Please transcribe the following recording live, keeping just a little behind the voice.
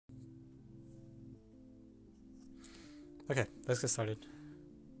Okay, let's get started.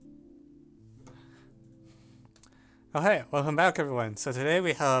 Oh hey, welcome back everyone. So today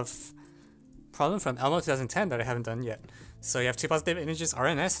we have problem from ELMO 2010 that I haven't done yet. So you have two positive integers R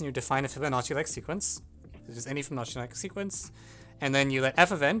and S and you define a Fibonacci-like sequence. So just any Fibonacci-like sequence. And then you let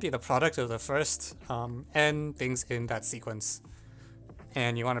f of n be the product of the first n things in that sequence.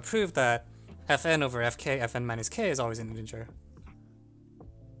 And you want to prove that fn over fk, fn minus k is always an integer.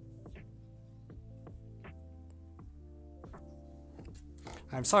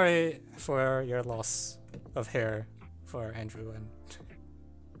 I'm sorry for your loss of hair for Andrew and...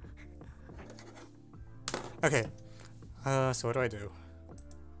 Okay, so what do I do?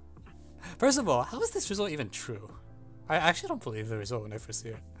 First of all, how is this result even true? I actually don't believe the result when I first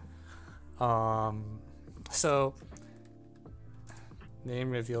see it. So...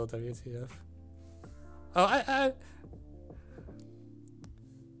 Name reveal WTF. Oh,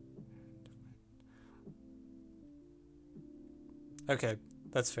 Okay,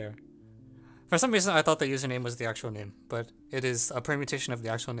 that's fair. For some reason, I thought the username was the actual name, but it is a permutation of the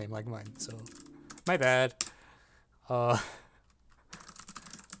actual name like mine, so... My bad.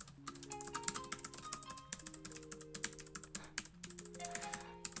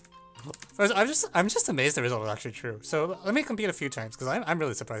 First, I'm just amazed the result was actually true. So let me compute a few times, because I'm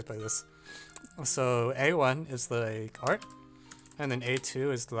really surprised by this. So A1 is like art, and then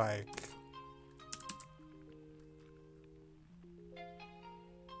A2 is like...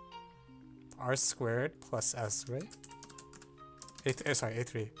 R squared plus S, right? Sorry,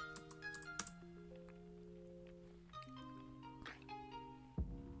 A3.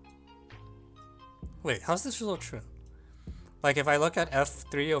 Wait, how's this result true? Like, if I look at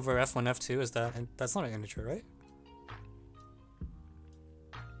F3 over F1, F2, is that... that's not an integer, right?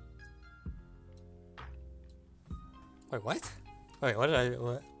 Wait, what? Wait, what did I...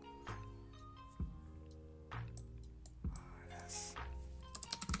 what?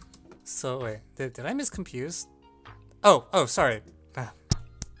 So, wait, did I miscompute? Oh, sorry.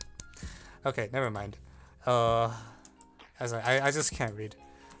 Okay, never mind. I just can't read.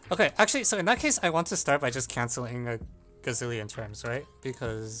 Okay, actually, so in that case, I want to start by just canceling a gazillion terms, right?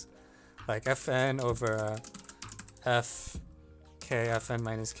 Because, like, fn over f k, fn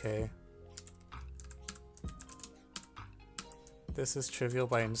minus k. This is trivial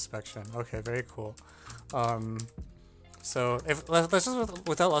by inspection. Okay, very cool. So if let's just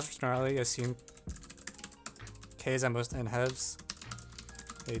without logical generality assume k is at most n halves.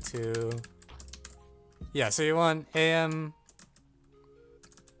 A2. Yeah, so you want am.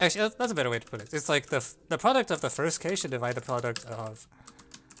 Actually, that's a better way to put it. It's like the product of the first k should divide the product of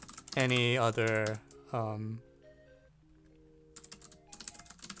any other. Can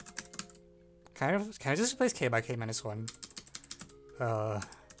I just replace k by k minus 1? But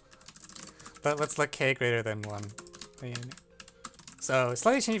let's let k greater than 1. So,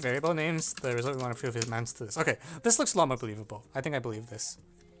 slightly change variable names. The result we want to prove is amounts to this. Okay, this looks a lot more believable. I think I believe this.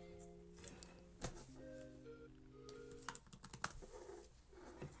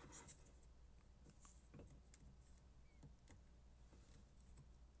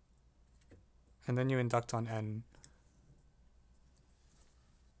 And then you induct on n.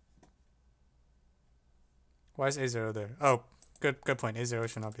 Why is A0 there? Oh, good point. A0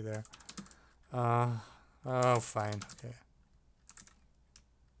 should not be there. Oh, fine. Okay.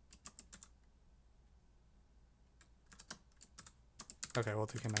 Okay, we'll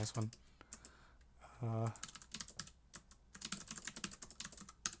take a nice one.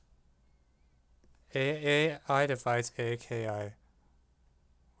 AI divides AKI.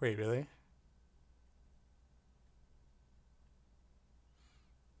 Wait, really?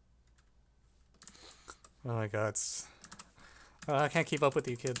 Oh my god, I can't keep up with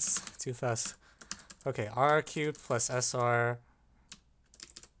you kids too fast. Okay, r cubed plus sr,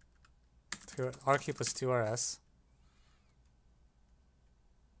 r cubed plus 2rs.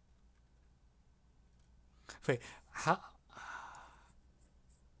 Wait, how?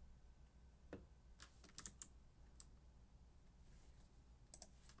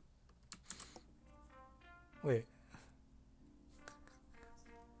 Wait.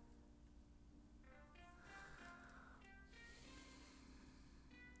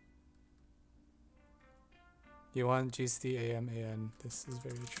 You want GCD AM AN. This is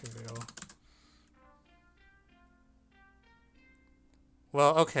very trivial.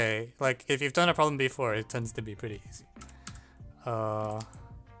 Well, okay. Like, if you've done a problem before, it tends to be pretty easy. Now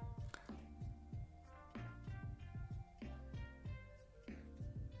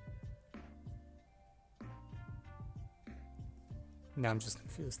I'm just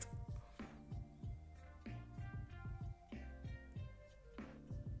confused.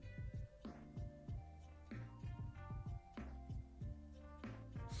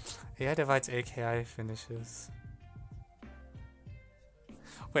 AI divides AKI finishes.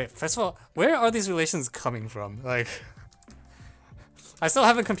 Wait, first of all, where are these relations coming from? Like, I still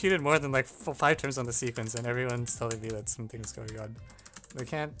haven't computed more than like 5 terms on the sequence, and everyone's telling me that something's going on. They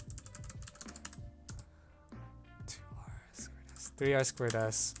can't. 2r squared s, 3r squared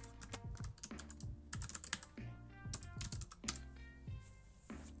s.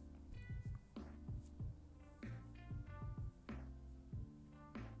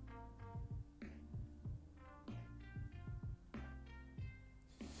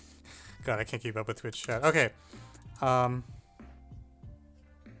 God, I can't keep up with Twitch chat. Okay. Oh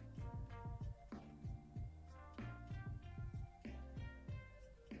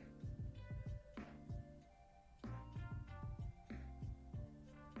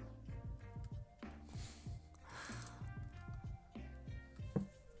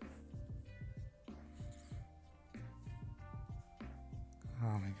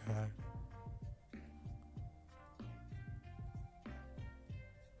my god.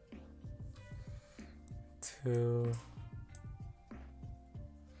 Two,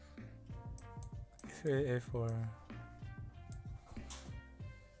 3, A4.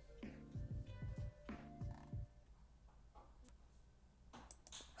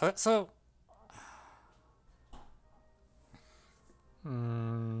 So,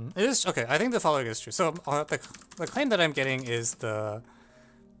 it is okay. I think the following is true. So the claim that I'm getting is the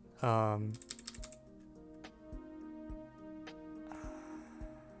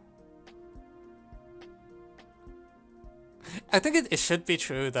I think it should be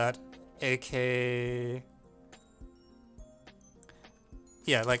true that AK,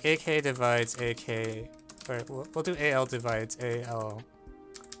 yeah, like AK divides AK, or we'll do AL divides AL.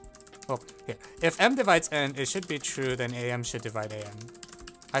 Well, here, if M divides N, it should be true, then AM should divide AM.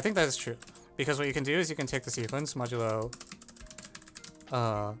 I think that is true, because what you can do is you can take the sequence modulo,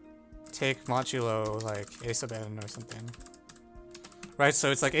 take modulo like A sub N or something. Right,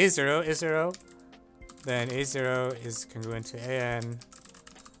 so it's like A0 is 0, then A0 is congruent to AN,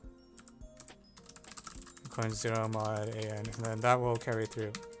 equals 0 mod AN, and then that will carry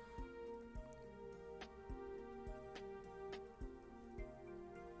through.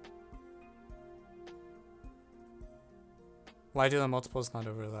 Why do the multiples not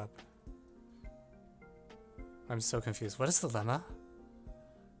overlap? I'm so confused. What is the lemma?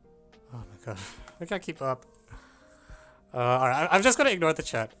 Oh my god. I can't keep up. Alright, I'm just gonna ignore the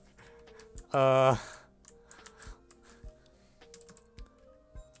chat. Oh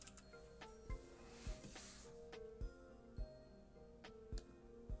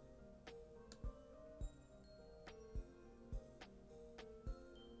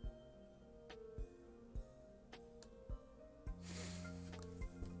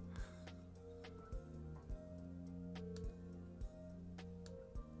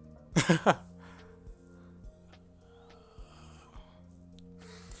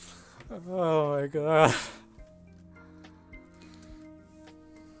my god.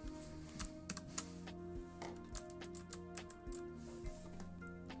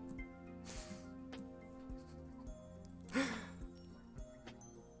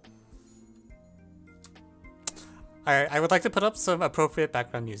 I would like to put up some appropriate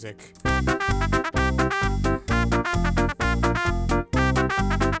background music.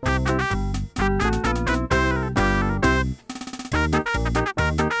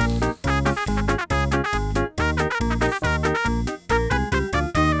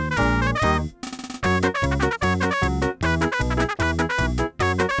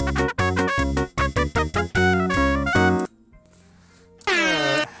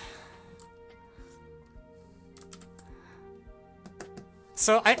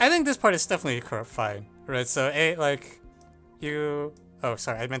 So I think this part is definitely fine, right? So oh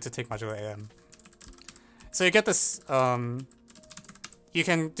sorry, I meant to take modulo AM. So you get this, you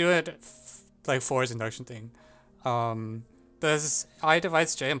can do it like Four's induction thing. Does I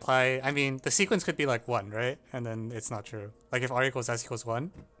divides J imply, I mean, the sequence could be like 1, right? And then it's not true. Like if R equals S equals 1,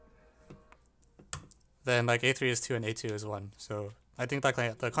 then like A3 is 2 and A2 is 1. So I think like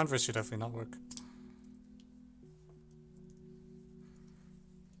the converse should definitely not work.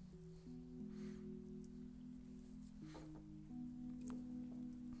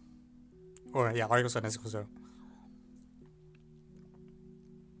 Or yeah, R equals 1, S equals 0.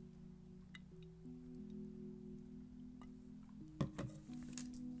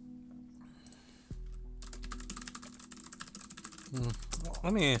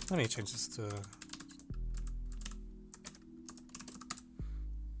 Let me change this to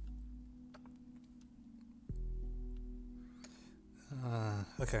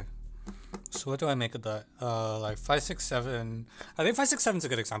okay. So what do I make of that? Like 5, 6, 7. I think 5, 6, 7 is a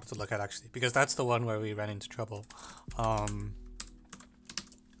good example to look at actually, because that's the one where we ran into trouble.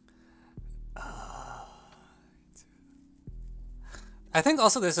 I think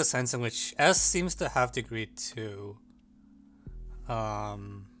also there's a sense in which S seems to have degree 2. Yeah,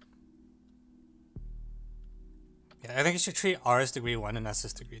 I think you should treat R as degree 1 and S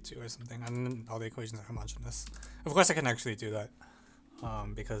as degree 2 or something, and then all the equations are homogeneous. Of course I can actually do that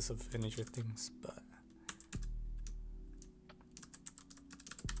because of integer things, but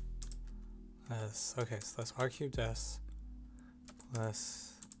S, okay, so that's R cubed S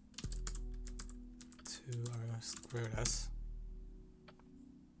plus 2R squared S.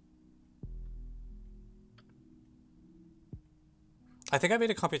 I think I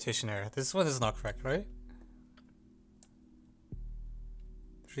made a computation error. This one is not correct, right?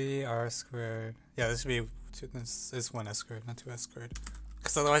 3R squared. Yeah, this should be this is 1S squared, not 2S squared.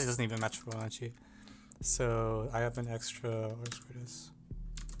 Because otherwise it doesn't even match Fibonacci. So I have an extra R squared S.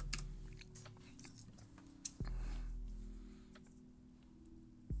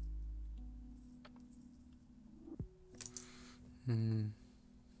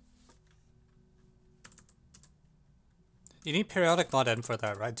 You need periodic mod n for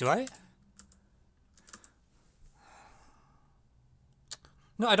that, right? Do I?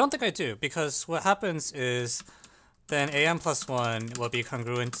 No, I don't think I do, because what happens is then am plus 1 will be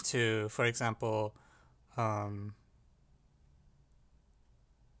congruent to, for example,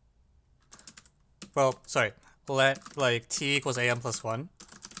 well, sorry, let like t equals am plus 1,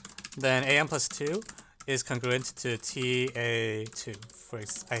 then am plus 2 is congruent to ta2, for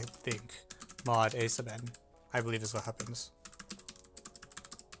I think, mod a sub n, I believe is what happens.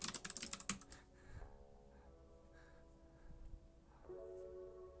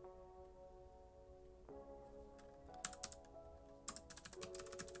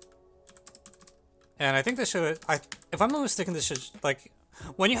 And I think this should, if I'm not mistaken, this should, like,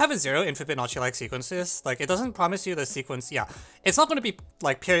 when you have a 0 in Fibonacci-like sequences, like, it doesn't promise you the sequence, yeah, it's not going to be,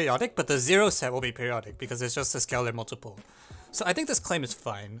 like, periodic, but the 0 set will be periodic, because it's just a scalar multiple. So I think this claim is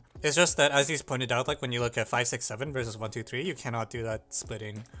fine. It's just that, as he's pointed out, like, when you look at 5, 6, 7 versus 1, 2, 3, you cannot do that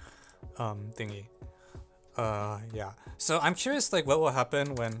splitting, thingy. Yeah. So I'm curious, like, what will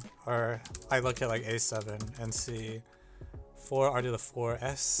happen when I look at, like, A7 and see 4r to the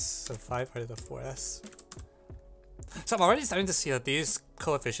 4s, so 5r to the 4s. So I'm already starting to see that these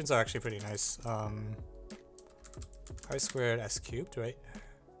coefficients are actually pretty nice. R squared s cubed, right?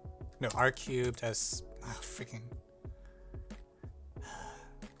 No, r cubed s, freaking.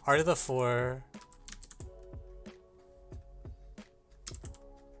 R to the 4.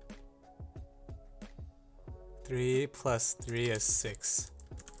 Three plus 3 is 6.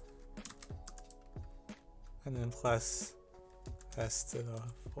 And then plus s to the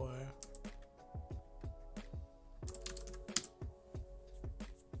 4.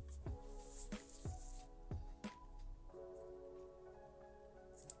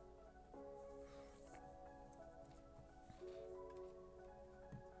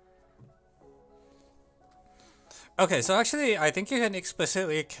 Okay, so actually I think you can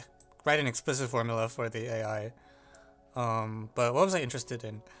explicitly write an explicit formula for the AI. But what was I interested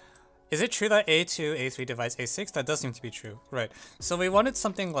in? Is it true that A2, A3 divides A6? That does seem to be true. Right. So we wanted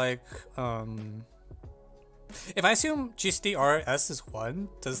something like, if I assume GCD RS is 1,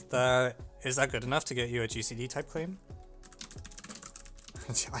 is that good enough to get you a GCD type claim?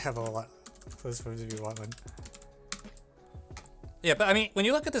 I have a lot. Those forms if you want one. Yeah, but I mean, when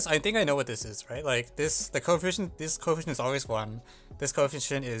you look at this, I think I know what this is, right? Like this coefficient is always 1. This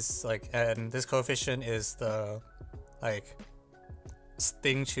coefficient is like, and this coefficient is the, like,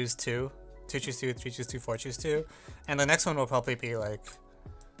 thing choose 2, 2 choose 2, 3 choose 2, 4 choose 2, and the next one will probably be like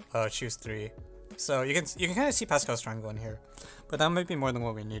choose 3. So you can kind of see Pascal's triangle in here, but that might be more than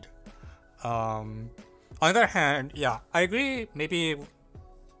what we need. On the other hand, yeah, I agree. Maybe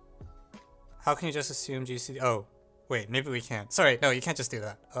how can you just assume GCD? Oh, wait, maybe we can't. Sorry, no, you can't just do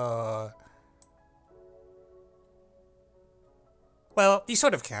that. Well, you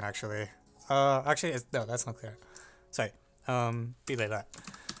sort of can actually. Actually, no, that's not clear. Sorry. Be like that.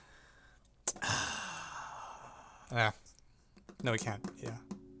 Yeah. No, we can't. Yeah.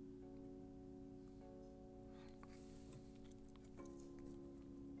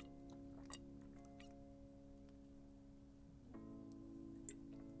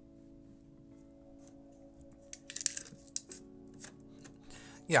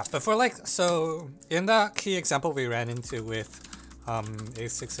 Yeah, but for like, so in that key example we ran into with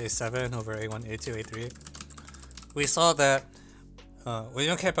A6, A7 over A1, A2, A3, we saw that we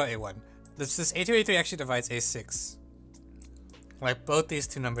don't care about A1. This A2, A3 actually divides A6. Like both these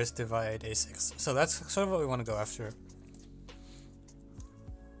two numbers divide a6. So that's sort of what we want to go after.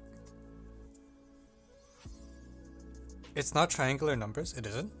 It's not triangular numbers. It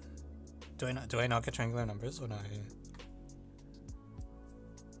isn't. Do I not get triangular numbers when I?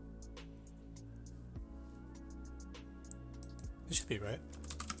 It should be right.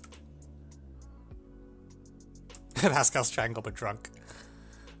 Pascal's triangle but drunk.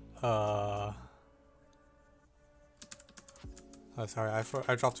 Oh, sorry,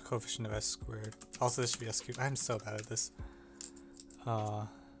 I dropped a coefficient of s squared. Also, this should be s cubed. I'm so bad at this. Oh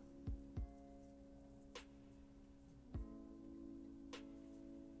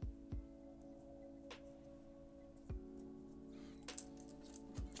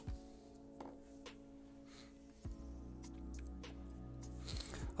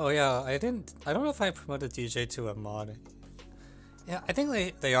yeah, I don't know if I promoted DJ to a mod. Yeah, I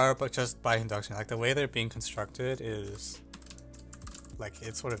think they are, but just by induction. Like the way they're being constructed is like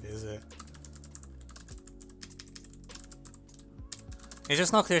it sort of is it. It's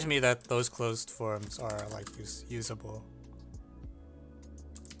just not clear to me that those closed forms are like usable.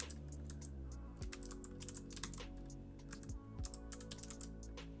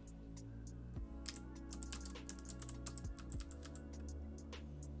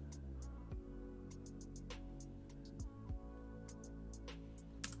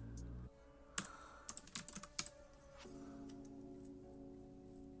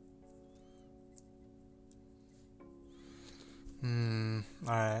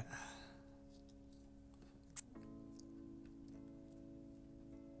 Alright.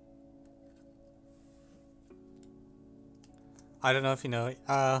 I don't know if you know.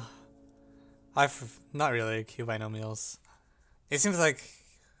 I've not really Q binomials. It seems like,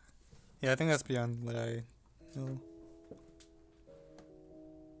 yeah, I think that's beyond what I know.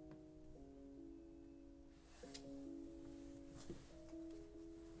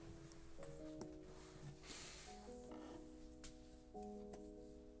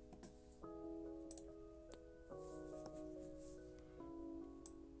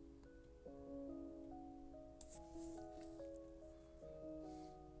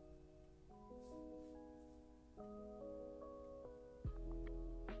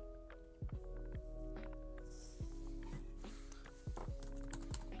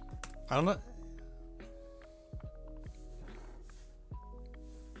 I don't know.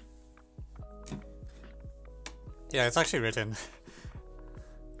 Yeah, it's actually written.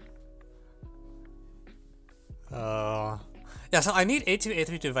 Yeah, so I need A2, A3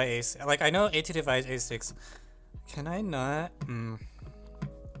 to divide A6. Like, I know A2 divides A6. Can I not?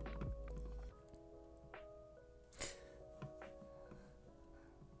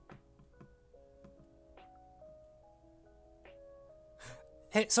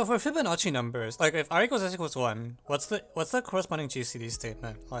 Hey, so for Fibonacci numbers, like if r equals s equals 1, what's the corresponding GCD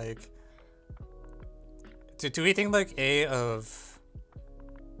statement? Like, do we think like A of,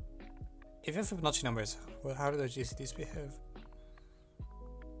 if you have Fibonacci numbers, how do the GCDs behave?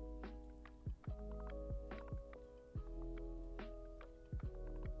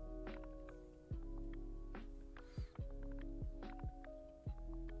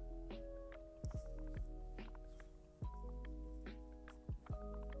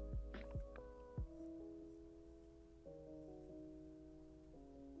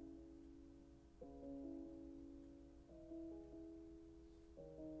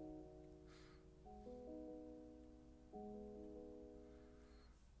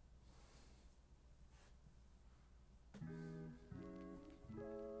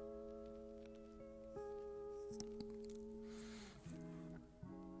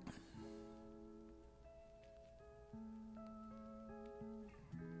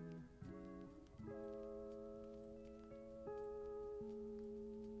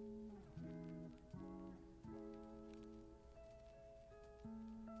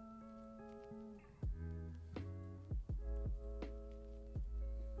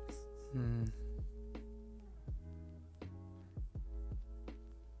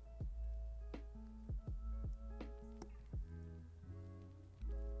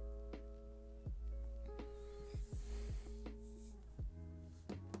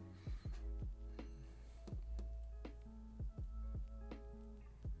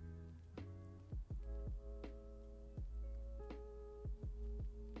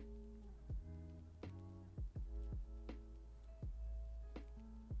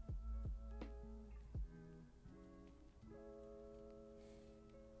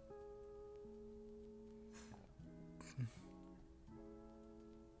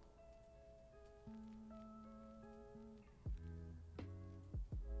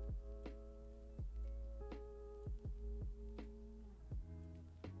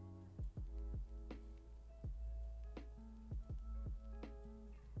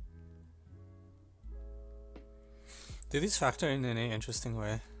 Do these factor in any interesting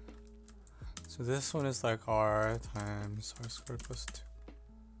way? So this one is like r times r squared plus 2.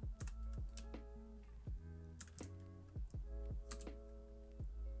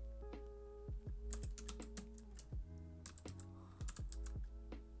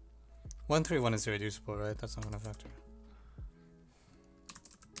 One, 3, 1 is irreducible, right? That's not gonna factor.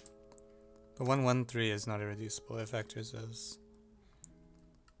 The 1, 1, 3 is not irreducible. It factors as.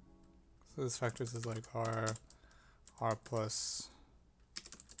 So this factors as like r plus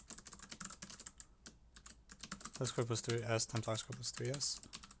r squared plus 3s times r squared plus 3s.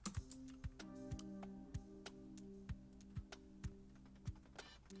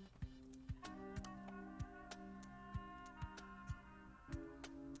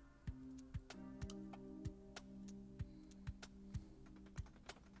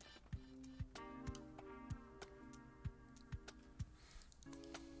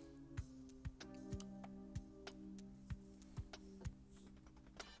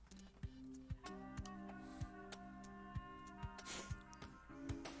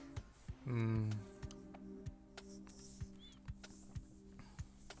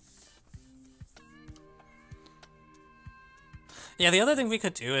 Yeah, the other thing we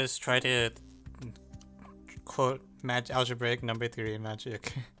could do is try to quote algebraic number theory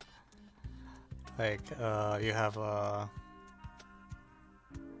magic. Like, you have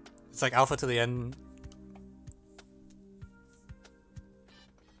it's like alpha to the n.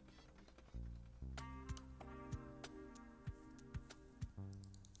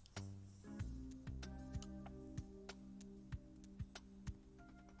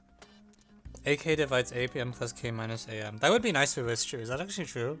 AK divides APM plus K minus AM. That would be nice if it was true. Is that actually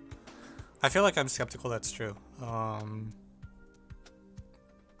true? I feel like I'm skeptical that's true. I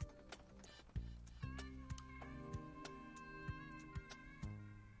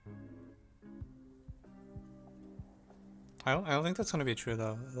don't think that's gonna be true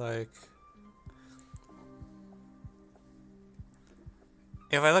though. Like,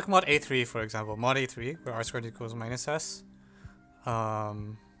 if I look mod A3 for example, mod A3 where r squared equals minus s,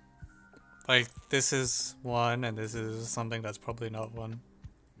 like this is 1 and this is something that's probably not 1.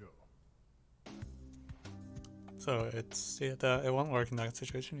 So it's it won't work in that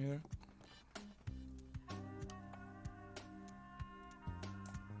situation either.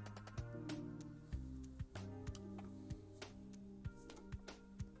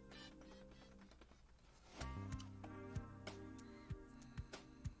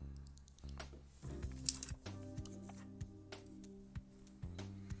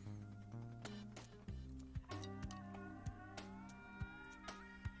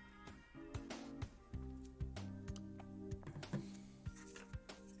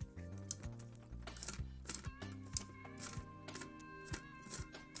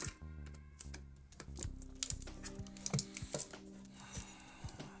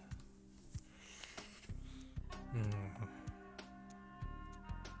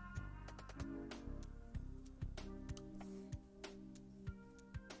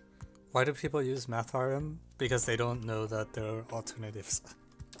 Why do people use MathRM? Because they don't know that there are alternatives.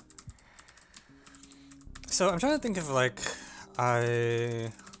 So I'm trying to think of like,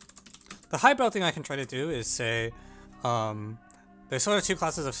 the highbrow thing I can try to do is say, there's sort of two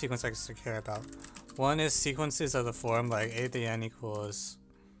classes of sequence I care about. One is sequences of the form like a to the n equals,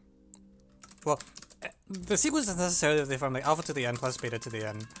 well, the sequence is necessarily of the form like alpha to the n plus beta to the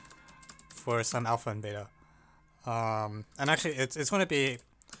n for some alpha and beta. And actually it's going to be,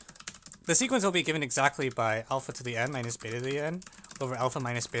 the sequence will be given exactly by alpha to the n minus beta to the n over alpha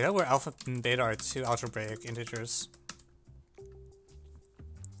minus beta, where alpha and beta are two algebraic integers.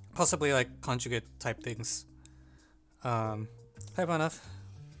 Possibly like conjugate type things. Hi Banav.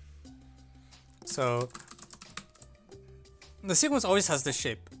 So the sequence always has this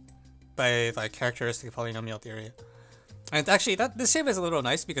shape by like characteristic polynomial theory. And actually this shape is a little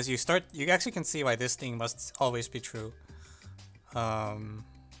nice because you actually can see why this thing must always be true.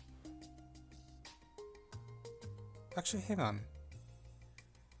 Actually, hang on.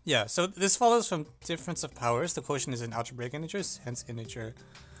 Yeah, so this follows from difference of powers. The quotient is in algebraic integers, hence integer.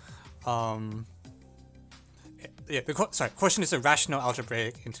 Yeah, quotient is a rational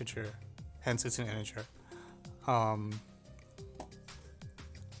algebraic integer, hence it's an integer.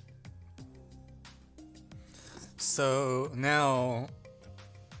 So now,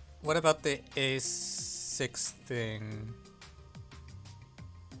 what about the A6 thing?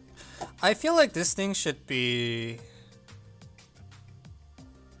 I feel like this thing should be...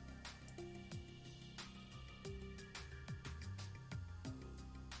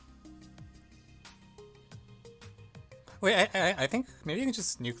 Wait, I think maybe you can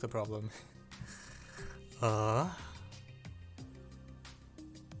just nuke the problem.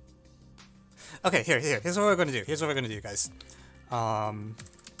 Okay, here's what we're gonna do. Here's what we're gonna do, guys.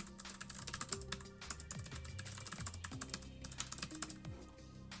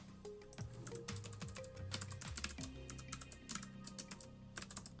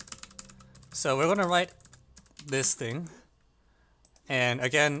 So we're gonna write this thing, and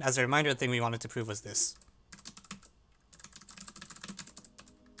again, as a reminder, the thing we wanted to prove was this.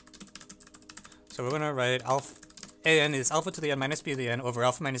 So we're gonna write an is alpha to the n minus b to the n over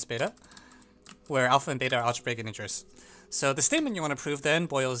alpha minus beta, where alpha and beta are algebraic integers. So the statement you want to prove then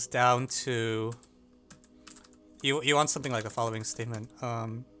boils down to you want something like the following statement.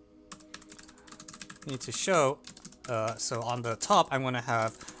 You need to show. So on the top, I'm gonna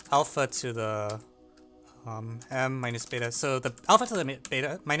have alpha to the m minus beta. So the alpha to the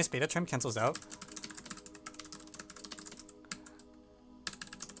beta minus beta term cancels out.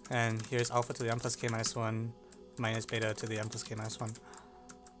 And here's alpha to the m plus k minus 1 minus beta to the m plus k minus 1.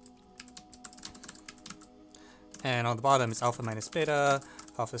 And on the bottom is alpha minus beta,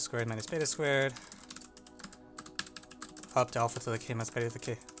 alpha squared minus beta squared, up to alpha to the k minus beta to the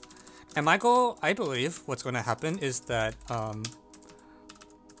k. And my goal, I believe, what's going to happen is that,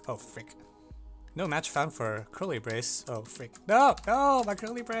 oh frick. No match found for curly brace. Oh frick. No, my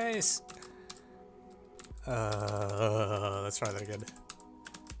curly brace! Let's try that again.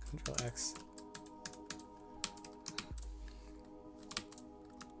 Control X.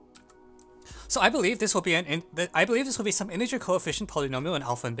 So I believe this will be some integer coefficient polynomial in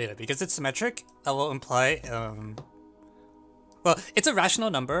alpha and beta because it's symmetric. That will imply well, it's a rational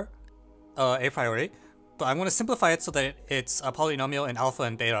number a priori, but I'm going to simplify it so that it's a polynomial in alpha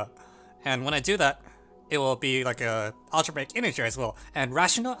and beta. And when I do that, it will be like a algebraic integer as well. And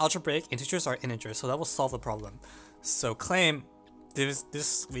rational algebraic integers are integers, so that will solve the problem. So claim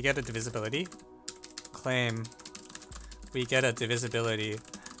we get a divisibility. Claim we get a divisibility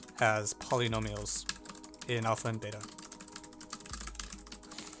as polynomials in alpha and beta.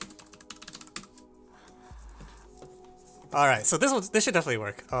 Alright, so this should definitely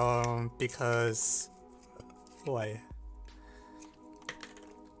work. Because why?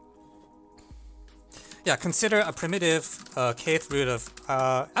 Yeah, consider a primitive kth root of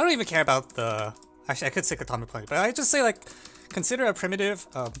I don't even care about the actually I could say atomic point, but I just say like consider a primitive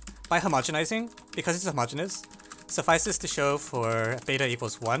by homogenizing, because it's homogeneous, suffices to show for beta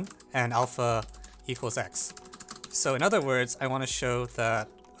equals 1 and alpha equals x. So in other words, I want to show that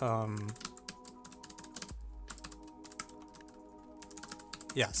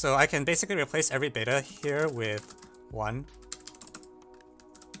yeah, so I can basically replace every beta here with 1.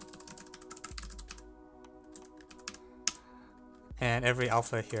 And every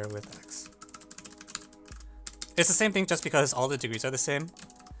alpha here with x. It's the same thing just because all the degrees are the same.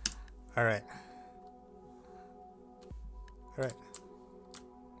 Alright. Alright.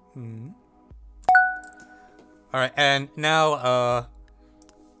 Alright, and now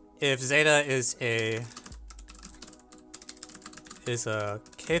if zeta is a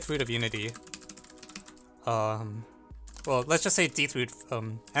kth root of unity, well, let's just say dth root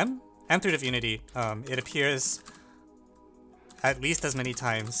mth root of unity, it appears at least as many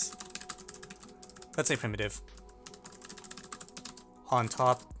times, let's say primitive, on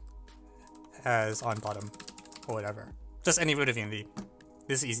top as on bottom, or whatever. Just any root of unity.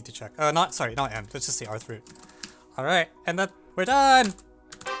 This is easy to check. Not m, let's just say rth root. Alright, and that we're done!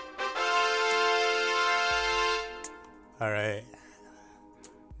 Alright.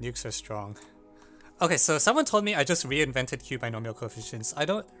 Nukes are strong. Okay, so someone told me I just reinvented Q binomial coefficients. I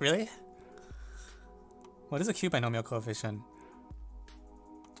don't really? What is a Q binomial coefficient?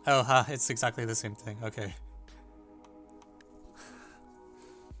 Oh, it's exactly the same thing. Okay.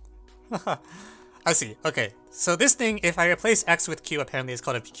 I see. Okay. So this thing, if I replace x with q, apparently it's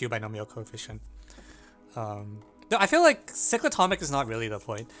called a Q binomial coefficient. No, I feel like cyclotomic is not really the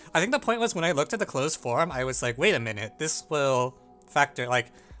point. I think the point was when I looked at the closed form, I was like, wait a minute, this will factor, like,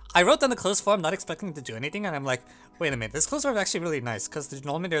 I wrote down the closed form not expecting to do anything, and I'm like, wait a minute, this closed form is actually really nice, because the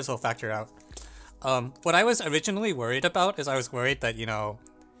denominators will factor out. What I was originally worried about is I was worried that, you know,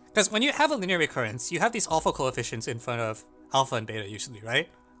 because when you have a linear recurrence, you have these alpha coefficients in front of alpha and beta usually, right?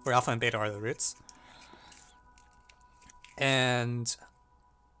 Where alpha and beta are the roots. And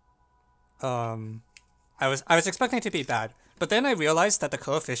I was expecting it to be bad, but then I realized that the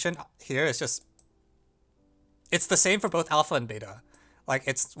coefficient here is just, it's the same for both alpha and beta. Like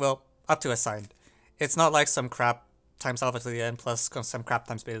it's, well, up to a sign. It's not like some crap times alpha to the n plus some crap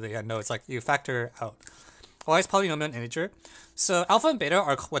times beta to the n. No, it's like you factor out. Why is polynomial an integer? So alpha and beta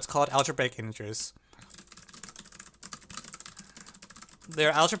are what's called algebraic integers.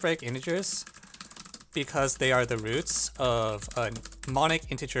 They're algebraic integers because they are the roots of a monic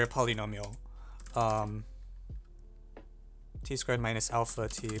integer polynomial. t squared minus alpha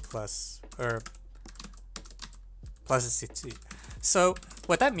t plus, or plus t. So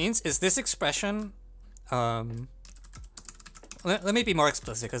what that means is this expression, let me be more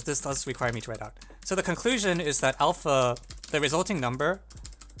explicit because this does require me to write out. So the conclusion is that alpha, the resulting number,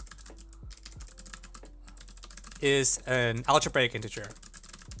 is an algebraic integer.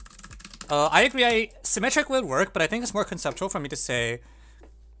 I agree, symmetric would work, but I think it's more conceptual for me to say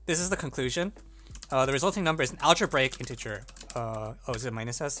this is the conclusion. The resulting number is an algebraic integer. Oh, is it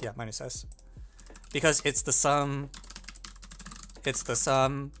minus s? Yeah, minus s. Because it's the sum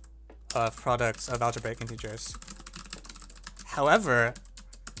of products of algebraic integers. However,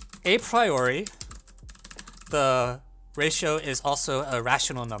 a priori, the ratio is also a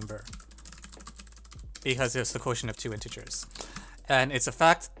rational number because it's the quotient of two integers. And it's a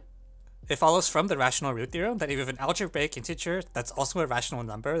fact, it follows from the rational root theorem that if you have an algebraic integer that's also a rational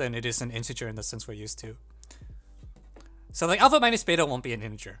number, then it is an integer in the sense we're used to. So like alpha minus beta won't be an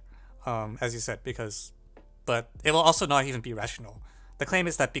integer, as you said, but it will also not even be rational. The claim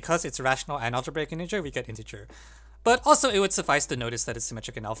is that because it's a rational and algebraic integer, we get integer. But also it would suffice to notice that it's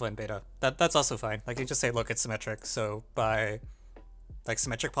symmetric in alpha and beta. That's also fine. Like you just say, look, it's symmetric. So by like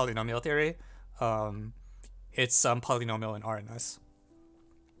symmetric polynomial theory, it's some polynomial in R and S.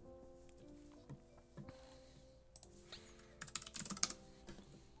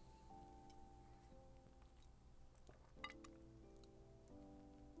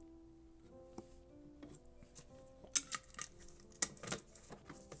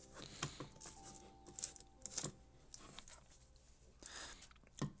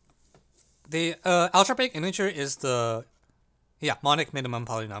 The algebraic integer is the monic minimum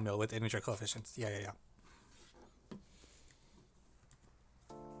polynomial with integer coefficients. Yeah.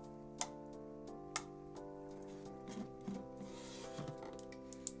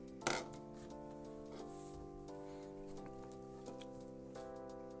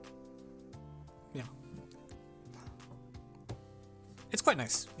 It's quite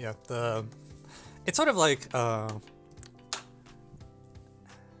nice. Yeah, it's sort of like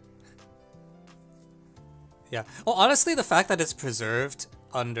yeah. Well, honestly, the fact that it's preserved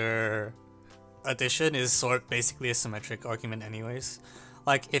under addition is basically a symmetric argument anyways.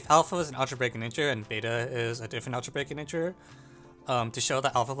 Like, if alpha is an algebraic integer and beta is a different algebraic integer, to show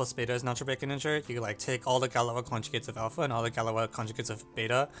that alpha plus beta is an algebraic integer, you like take all the Galois conjugates of alpha and all the Galois conjugates of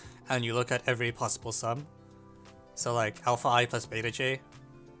beta, and you look at every possible sum. So like alpha I plus beta j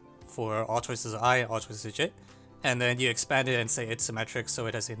for all choices of I and all choices of j, and then you expand it and say it's symmetric so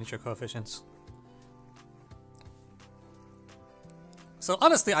it has integer coefficients. So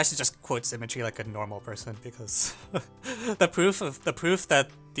honestly, I should just quote symmetry like a normal person because the proof that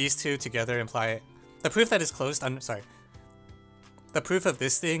these two together imply the proof that is closed the proof of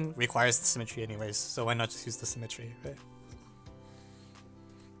this thing requires the symmetry anyways, so why not just use the symmetry, right?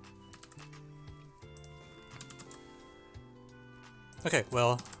 Okay,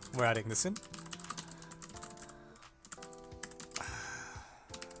 well, we're adding this in.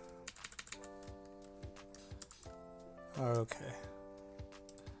 Okay.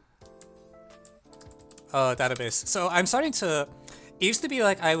 Database. So I'm starting to... It used to be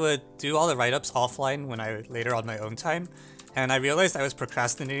like I would do all the write-ups offline when later on my own time, and I realized I was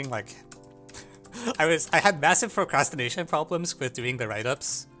procrastinating, like... I had massive procrastination problems with doing the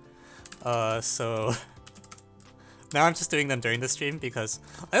write-ups. So... Now I'm just doing them during the stream because...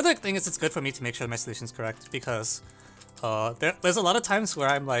 The other thing is it's good for me to make sure my solution's correct because... there's a lot of times where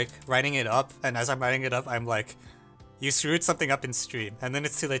I'm like writing it up, and as I'm writing it up, I'm like, you screwed something up in stream, and then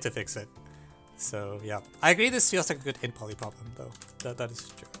it's too late to fix it. So yeah, I agree this feels like a good int poly problem though. That is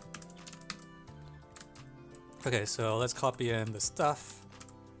true. Okay, so let's copy in the stuff.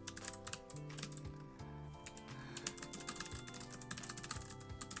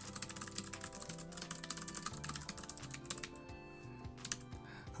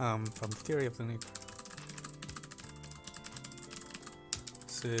 From the theory of linear.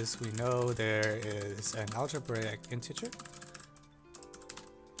 Since we know there is an algebraic integer.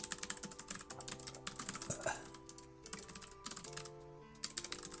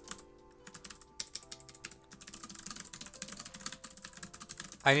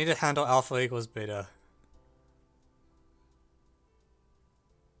 I need to handle alpha equals beta.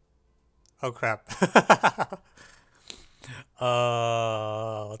 Oh crap.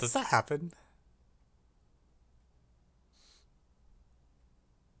 Does that happen?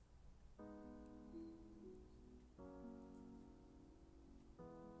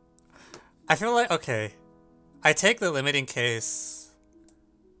 I feel like, okay. I take the limiting case.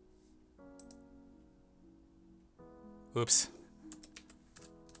 Oops.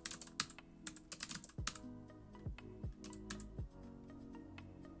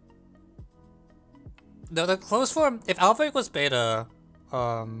 No, the closed form, if alpha equals beta,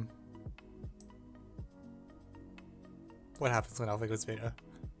 what happens when alpha equals beta?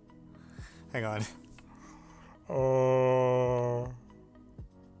 Hang on. Oh.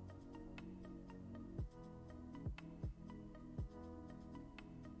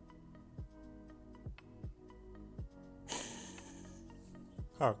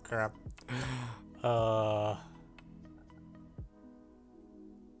 Oh crap.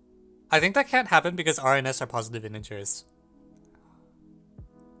 I think that can't happen because R and S are positive integers.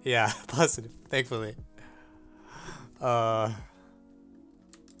 Yeah, positive, thankfully.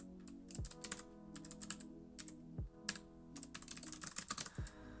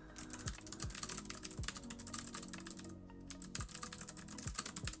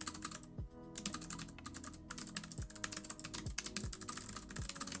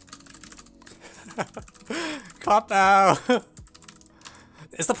 Cop out!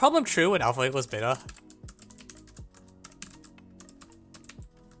 Is the problem true when alpha equals beta?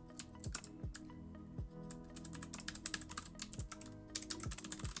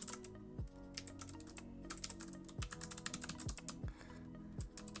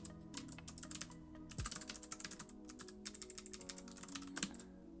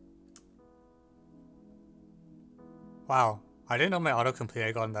 Wow, I didn't know my autocomplete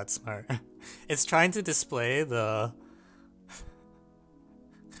had gotten that smart. It's trying to display the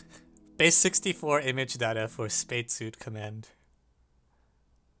base 64 image data for spadesuit command.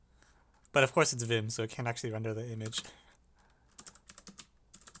 But of course it's Vim, so it can't actually render the image.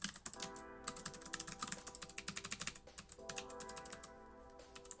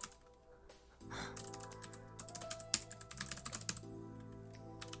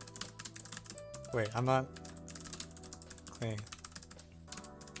 Wait, I'm not cleaning.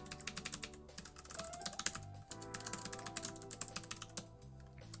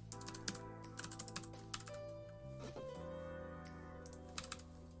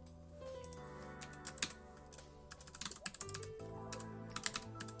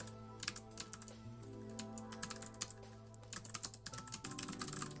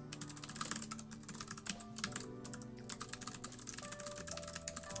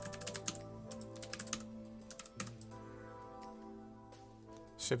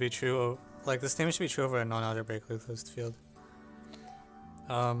 Should be true, like this statement should be true over a non-algebraically closed field.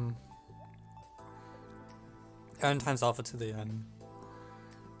 N times alpha to the n.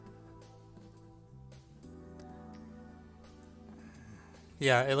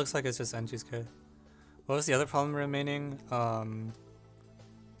 Yeah, it looks like it's just n g squared. What was the other problem remaining? I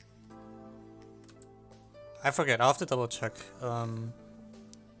forget, I'll have to double check.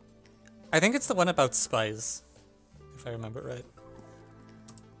 I think it's the one about spies, if I remember right.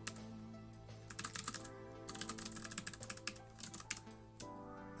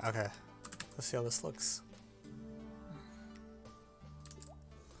 Okay, let's see how this looks.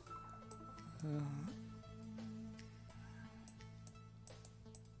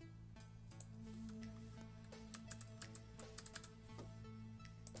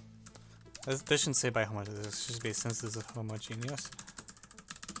 This shouldn't say by homogeneous, this should be since this is homogeneous.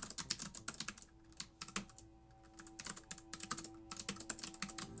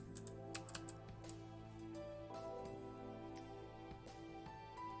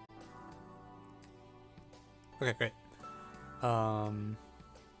 Okay, great. Oh,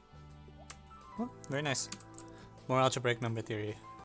 very nice. More algebraic number theory.